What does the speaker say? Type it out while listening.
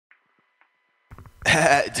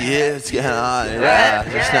Dude, what's going on? Yeah,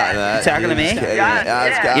 it's not that. Talking to me? Yeah,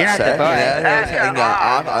 it's got You're not the boy.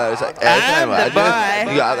 I was like, I'm the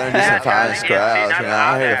boy. You got there and do some fine scrolls. You know,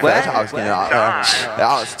 I heard a flash house getting out there. That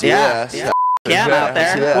was Yeah. Cam out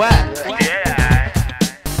there. What?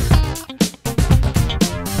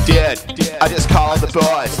 Dude, I just called the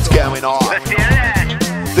boys. What's going on?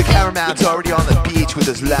 The cameraman's already on the beach with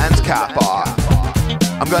his lens cap off.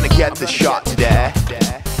 I'm gonna get the shot today.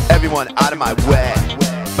 Everyone out of my way.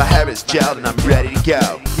 My hair is gelled and I'm ready to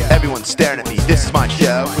go. Everyone's staring at me, this is my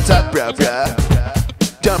show. What's up, bro?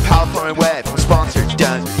 Don't power for my wave, I'm sponsored,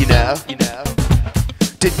 don't you know?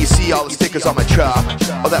 Didn't you see all the stickers on my truck?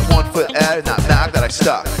 All that 1 foot air and that mag that I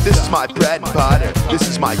stuck. This is my bread and butter, this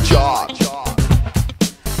is my job.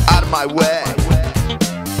 Out of my way.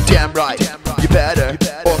 Damn right, you better.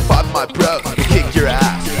 Or 5 of my bros will kick your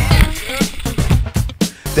ass.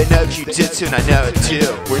 They know jiu-jitsu and I know it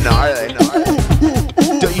too. We're gnarly.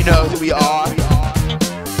 Don't you know who we are?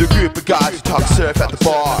 The group of guys who talk surf at the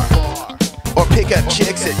bar. Or pick up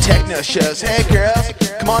chicks at techno shows. Hey girls,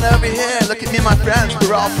 come on over here. Look at me and my friends,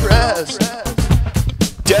 we're all pros.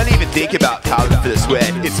 Don't even think about powder for this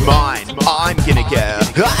win. It's mine, I'm gonna go.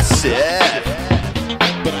 I said,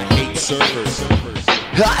 but I hate surfers.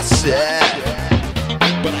 I said,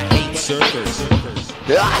 But I hate surfers.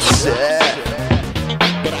 I said,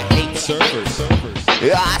 But I hate surfers.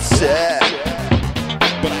 I said,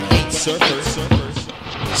 But I hate surfers.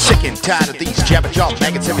 sick and tired of these jabber-jawed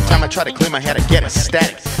maggots. Every time I try to clear my head I get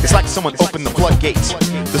ecstatic. It's like someone opened the floodgates.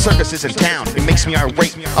 The circus is in town, it makes me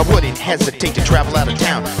irate. I wouldn't hesitate to travel out of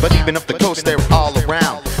town, but even up the coast they're all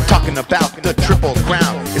around, talking about the Triple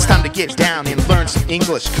Crown. It's time to get down and learn some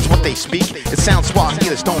English, cause what they speak, it sounds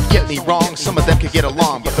Swahili's. Don't get me wrong, some of them could get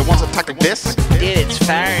along, but the ones that talk like this, Dude, it's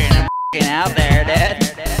firing. I'm f***ing out there, dude.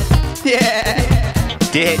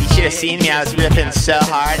 Yeah. dude, you should have seen me. I was ripping so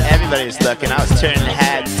hard, everybody was looking. I was turning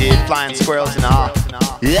heads, dude, flying squirrels and all.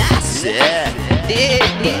 That's it. Dude.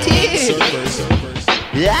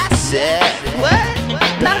 That's it. What?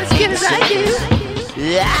 Not as good as I do.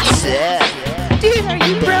 That's it. Dude, are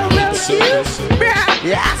you bro too? Bro.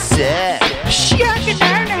 That's it. Shucking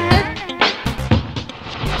darn.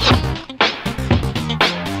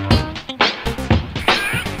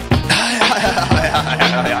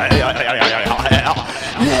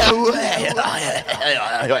 No way.